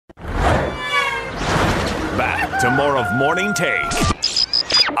to more of Morning Take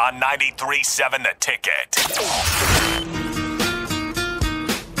on 93.7 The Ticket.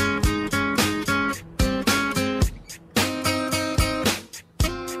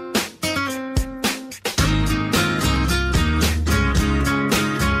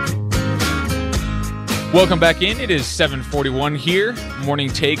 Welcome back in. It is 7:41 here. Morning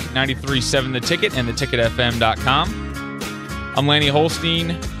Take, 93.7 The Ticket and theticketfm.com. I'm Lanny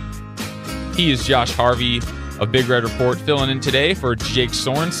Holstein. He is Josh Harvey of Big Red Report, filling in today for Jake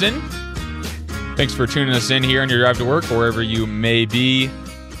Sorensen. Thanks for tuning us in here on your drive to work, or wherever you may be.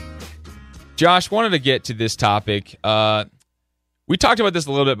 Josh, wanted to get to this topic. We talked about this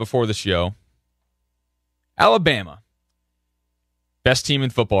a little bit before the show. Alabama, best team in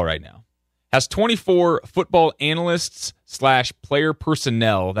football right now, has 24 football analysts / player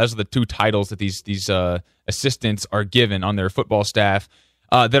personnel. Those are the two titles that these assistants are given on their football staff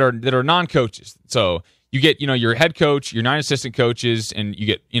that are non-coaches. So you get your head coach, your 9 assistant coaches, and you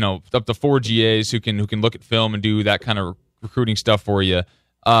get up to 4 GAs who can look at film and do that kind of recruiting stuff for you.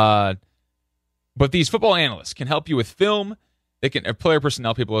 But these football analysts can help you with film. They can player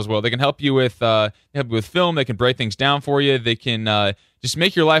personnel people as well. They can help you with film. They can break things down for you. They can just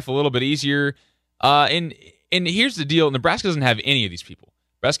make your life a little bit easier. And here's the deal: Nebraska doesn't have any of these people.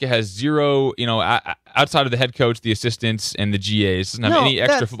 Nebraska has 0. Outside of the head coach, the assistants, and the GAs, doesn't have any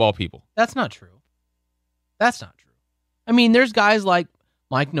extra football people. That's not true. That's not true. I mean, there's guys like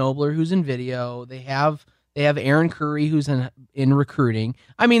Mike Nobler who's in video. They have Aaron Curry who's in recruiting.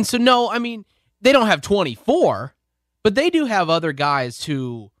 I mean, they don't have 24. But they do have other guys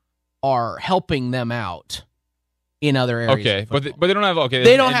who are helping them out in other areas. Okay, but they don't have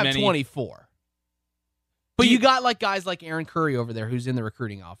they don't have 24. But you got guys like Aaron Curry over there who's in the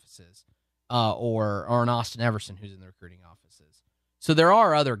recruiting offices, or an Austin Everson who's in the recruiting offices. So there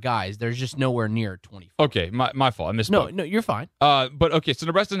are other guys. There's just nowhere near 24. Okay, my fault. I misspoke. No, you're fine. But okay, so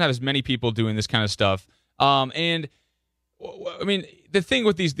Nebraska doesn't have as many people doing this kind of stuff. And I mean, the thing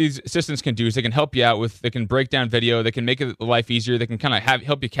with these assistants can do is they can help you out with, they can break down video, they can make life easier, they can kind of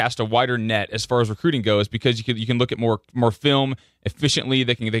help you cast a wider net as far as recruiting goes, because you can look at more film efficiently.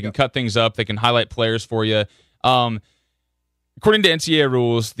 They can cut things up, they can highlight players for you. According to NCAA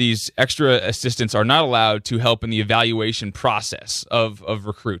rules, these extra assistants are not allowed to help in the evaluation process of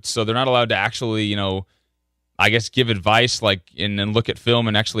recruits. So they're not allowed to actually, I guess, give advice and look at film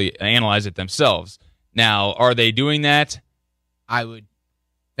and actually analyze it themselves. Now, are they doing that? I would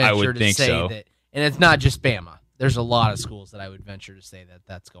venture to say that, and it's not just Bama. There's a lot of schools that I would venture to say that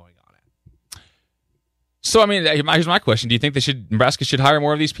that's going on at. So, I mean, here's my question. Do you think Nebraska should hire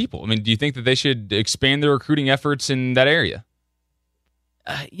more of these people? I mean, do you think that they should expand their recruiting efforts in that area?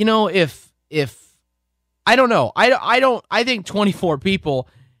 If I don't know. I think 24 people,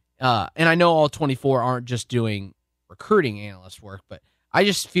 and I know all 24 aren't just doing recruiting analyst work, but I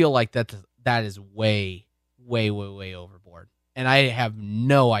just feel like that is way, way, way, way overboard. And I have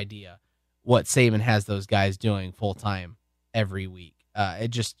no idea what Saban has those guys doing full-time every week. It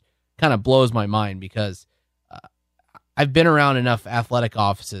just kind of blows my mind, because I've been around enough athletic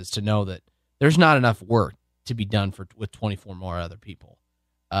offices to know that there's not enough work to be done with 24 more other people,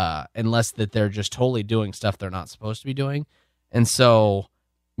 unless that they're just totally doing stuff they're not supposed to be doing. And so,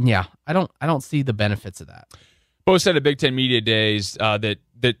 yeah, I don't see the benefits of that. Both said at Big Ten Media Days that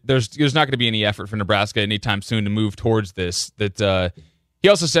there's not going to be any effort for Nebraska anytime soon to move towards this. That he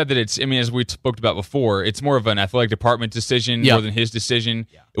also said that it's, I mean, as we spoke about before, it's more of an athletic department decision more than his decision.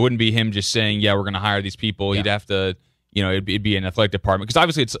 Yeah. It wouldn't be him just saying, "Yeah, we're going to hire these people." Yeah. He'd have to, it'd be an athletic department, because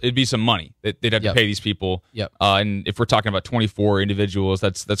obviously it'd be some money that they'd have to pay these people. Yep. And if we're talking about 24 individuals,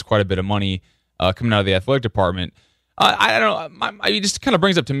 that's quite a bit of money coming out of the athletic department. I don't know. It just kind of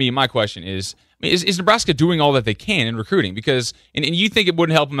brings up to me, my question is Nebraska doing all that they can in recruiting? Because, and you think it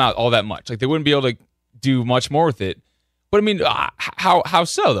wouldn't help them out all that much. They wouldn't be able to do much more with it. But, I mean, how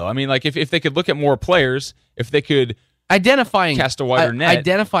so, though? I mean, if they could look at more players, if they could cast a wider net.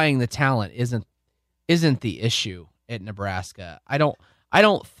 Identifying the talent isn't the issue at Nebraska. I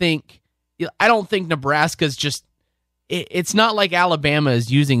don't think Nebraska's just... It's not like Alabama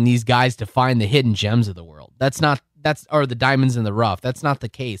is using these guys to find the hidden gems of the world. Or the diamonds in the rough. That's not the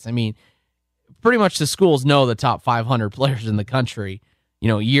case. I mean, pretty much the schools know the top 500 players in the country,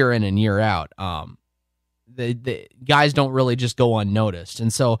 year in and year out. The guys don't really just go unnoticed.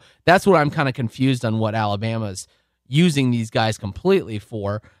 And so that's what I'm kind of confused on, what Alabama's using these guys completely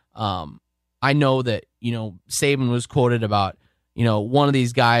for. I know that, Saban was quoted about, one of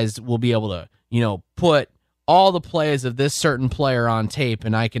these guys will be able to, put all the plays of this certain player on tape,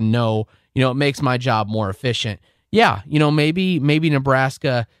 and I can know, it makes my job more efficient. Yeah, maybe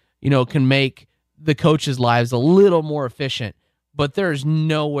Nebraska, can make the coaches' lives a little more efficient, but there's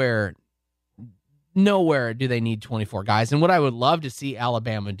nowhere do they need 24 guys. And what I would love to see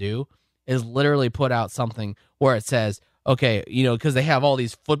Alabama do is literally put out something where it says, okay, because they have all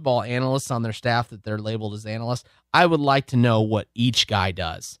these football analysts on their staff that they're labeled as analysts. I would like to know what each guy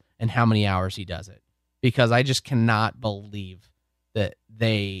does and how many hours he does it, because I just cannot believe that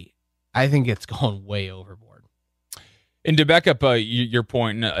I think it's going way overboard. And to back up your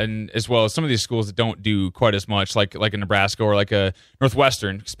point, and as well as some of these schools that don't do quite as much, like a Nebraska or like a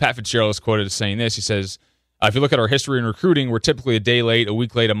Northwestern, because Pat Fitzgerald is quoted as saying this. He says, if you look at our history in recruiting, we're typically a day late, a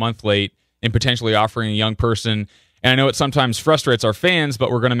week late, a month late in potentially offering a young person. And I know it sometimes frustrates our fans,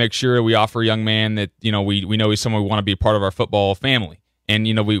 but we're going to make sure we offer a young man that we know he's someone we want to be a part of our football family. And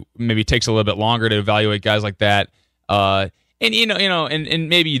we maybe it takes a little bit longer to evaluate guys like that. And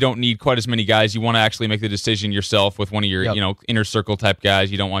maybe you don't need quite as many guys. You want to actually make the decision yourself with one of your inner circle type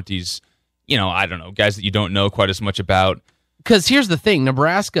guys. You don't want these guys that you don't know quite as much about. Because here's the thing,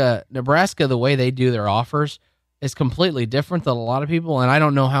 Nebraska, the way they do their offers is completely different than a lot of people, and I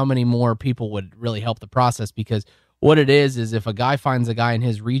don't know how many more people would really help the process, because what it is if a guy finds a guy in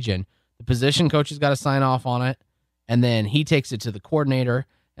his region, the position coach has got to sign off on it, and then he takes it to the coordinator,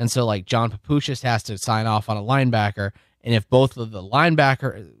 and so like John Papuchis has to sign off on a linebacker, and if both of the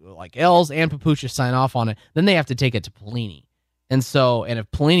linebacker, like Els and Papuchis, sign off on it, then they have to take it to Pelini. And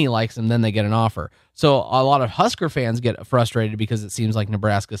if Pelini likes him, then they get an offer. So a lot of Husker fans get frustrated because it seems like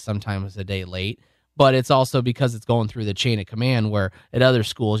Nebraska sometimes is a day late, but it's also because it's going through the chain of command, where at other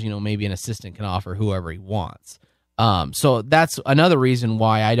schools, maybe an assistant can offer whoever he wants. So that's another reason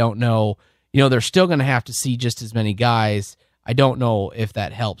why I don't know. They're still going to have to see just as many guys. I don't know if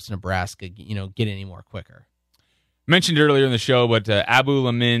that helps Nebraska, get any more quicker. Mentioned earlier in the show, but Abu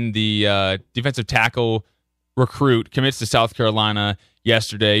Lamin, the defensive tackle recruit, commits to South Carolina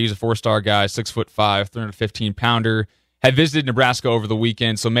yesterday. He's a 4-star guy, 6'5", 315-pounder. Had visited Nebraska over the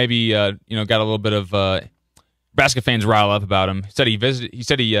weekend, so maybe got a little bit of Nebraska fans rile up about him. He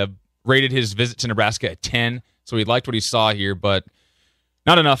said he rated his visit to Nebraska at 10, so he liked what he saw here, but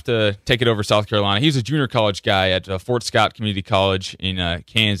not enough to take it over South Carolina. He's a junior college guy at Fort Scott Community College in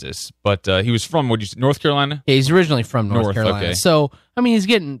Kansas, but he was from, North Carolina? Yeah, he's originally from North Carolina. Okay. So, he's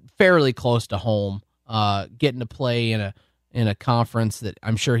getting fairly close to home, getting to play in a conference that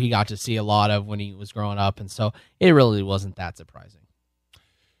I'm sure he got to see a lot of when he was growing up, and so it really wasn't that surprising.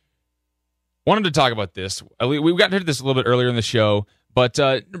 Wanted to talk about this. We got into this a little bit earlier in the show, but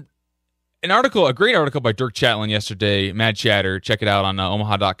a great article by Dirk Chatelain yesterday, Mad Chatter. Check it out on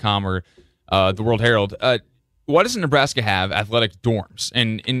Omaha.com or the World Herald. Why doesn't Nebraska have athletic dorms?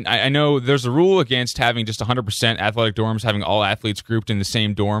 And I know there's a rule against having just 100% athletic dorms, having all athletes grouped in the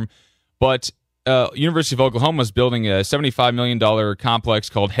same dorm. But University of Oklahoma is building a $75 million complex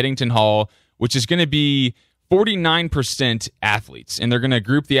called Headington Hall, which is going to be 49% athletes. And they're going to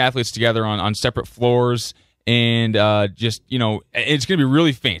group the athletes together on separate floors. And it's going to be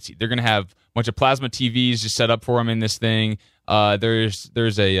really fancy. They're going to have a bunch of plasma TVs just set up for them in this thing.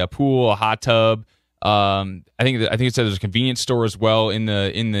 There's a pool, a hot tub. I think it said there's a convenience store as well in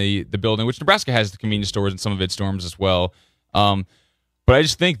the building, which Nebraska has the convenience stores in some of its dorms as well. But I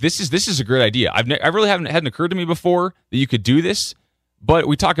just think this is a great idea. I really hadn't occurred to me before that you could do this. But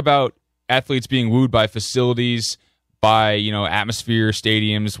we talk about athletes being wooed by facilities, by atmosphere,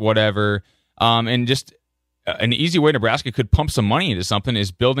 stadiums, whatever, and just. An easy way Nebraska could pump some money into something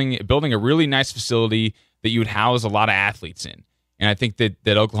is building a really nice facility that you would house a lot of athletes in. And I think that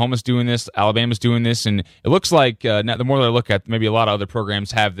Oklahoma's doing this, Alabama's doing this, and it looks like the more that I look at, maybe a lot of other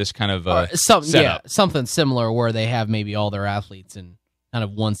programs have this kind of setup. Something similar where they have maybe all their athletes in kind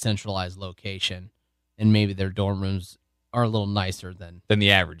of one centralized location, and maybe their dorm rooms are a little nicer than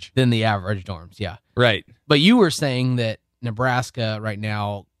the average dorms. Yeah, right. But you were saying that Nebraska right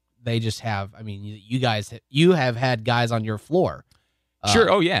now, they just have. You have had guys on your floor. Sure.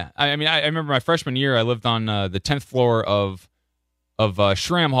 Oh yeah. I remember my freshman year. I lived on the 10th floor of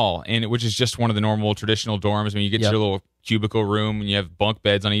Schramm Hall, which is just one of the normal traditional dorms. You get your little cubicle room, and you have bunk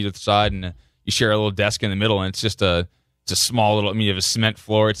beds on either side, and you share a little desk in the middle, and it's just a small little. You have a cement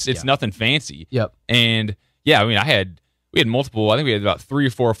floor. It's nothing fancy. Yep. And we had multiple. I think we had about 3 or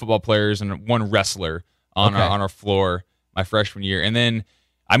 4 football players and 1 wrestler on our floor my freshman year, and then.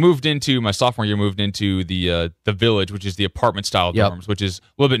 My sophomore year, moved into the Village, which is the apartment style dorms, which is a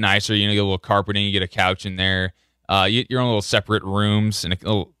little bit nicer. You get a little carpeting, you get a couch in there, you get your own little separate rooms and a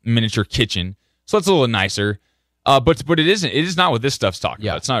little miniature kitchen. So it's a little nicer. But it is not what this stuff's talking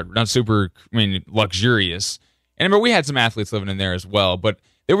about. It's not super luxurious. And I remember we had some athletes living in there as well, but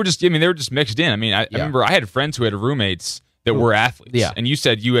they were just mixed in. I remember I had friends who had roommates that were athletes. Yeah. And you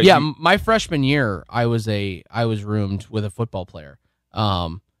said you had my freshman year, I was roomed with a football player.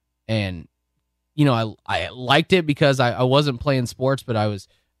 And I liked it because I wasn't playing sports, but I was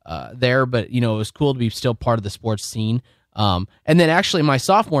there. But it was cool to be still part of the sports scene. And then actually my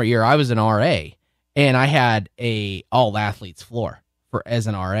sophomore year, I was an RA, and I had a all athletes floor as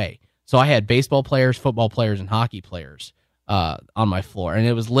an RA. So I had baseball players, football players, and hockey players on my floor. And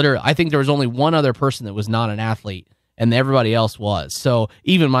it was literally, I think there was only one other person that was not an athlete, and everybody else was. So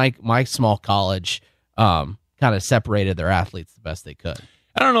even my small college kind of separated their athletes the best they could.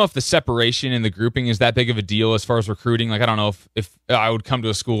 I don't know if the separation and the grouping is that big of a deal as far as recruiting. Like, I don't know if I would come to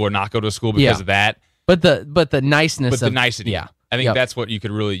a school or not go to a school because of that. But the niceness, the nicety. Yeah, I think that's what you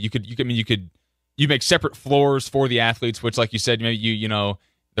could really you make separate floors for the athletes, which, like you said, maybe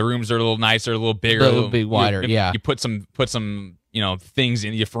the rooms are a little nicer, a little bigger, a little bit wider. You put some things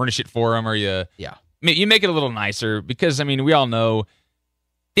in, you furnish it for them, or you make it a little nicer because we all know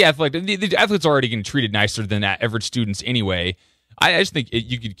the athletes are already getting treated nicer than average students anyway. I just think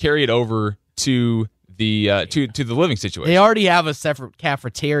you could carry it over to the to the living situation. They already have a separate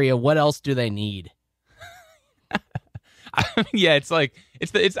cafeteria. What else do they need? Yeah, it's I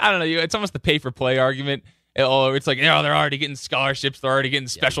don't know. It's almost the pay for play argument. It's like, they're already getting scholarships. They're already getting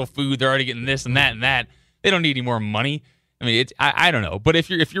special food. They're already getting this and that and that. They don't need any more money. I don't know. But if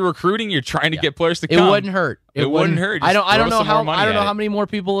you're recruiting, you're trying to get players to come. It wouldn't hurt. It wouldn't hurt. I don't know how many more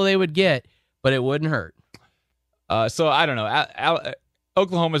people they would get, but it wouldn't hurt. So I don't know.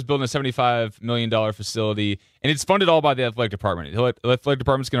 Oklahoma's building a $75 million facility, and it's funded all by the athletic department. The athletic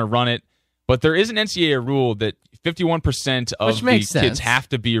department's going to run it, but there is an NCAA rule that 51% of the kids have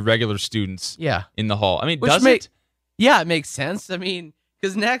to be regular students. In the hall. Does it? Yeah, it makes sense.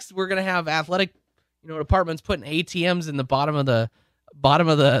 Because next we're going to have athletic, departments putting ATMs in the bottom of the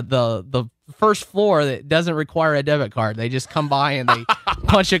first floor that doesn't require a debit card. They just come by and they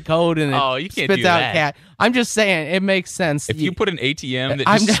punch a code and it spits out cash. I'm just saying it makes sense. If you put an ATM that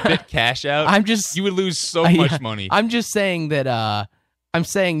just spit cash out, you would lose so much money. I'm just saying that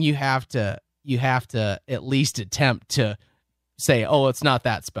you have to at least attempt to say, oh, it's not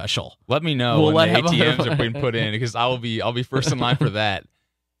that special. Let me know when the ATMs are being put in, because I'll be first in line for that.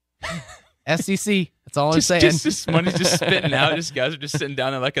 SEC. That's all I'm saying. Just money's just spitting out. Just guys are just sitting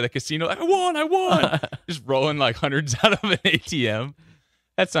down there like at a casino, like I won. Just rolling like hundreds out of an ATM.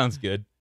 That sounds good.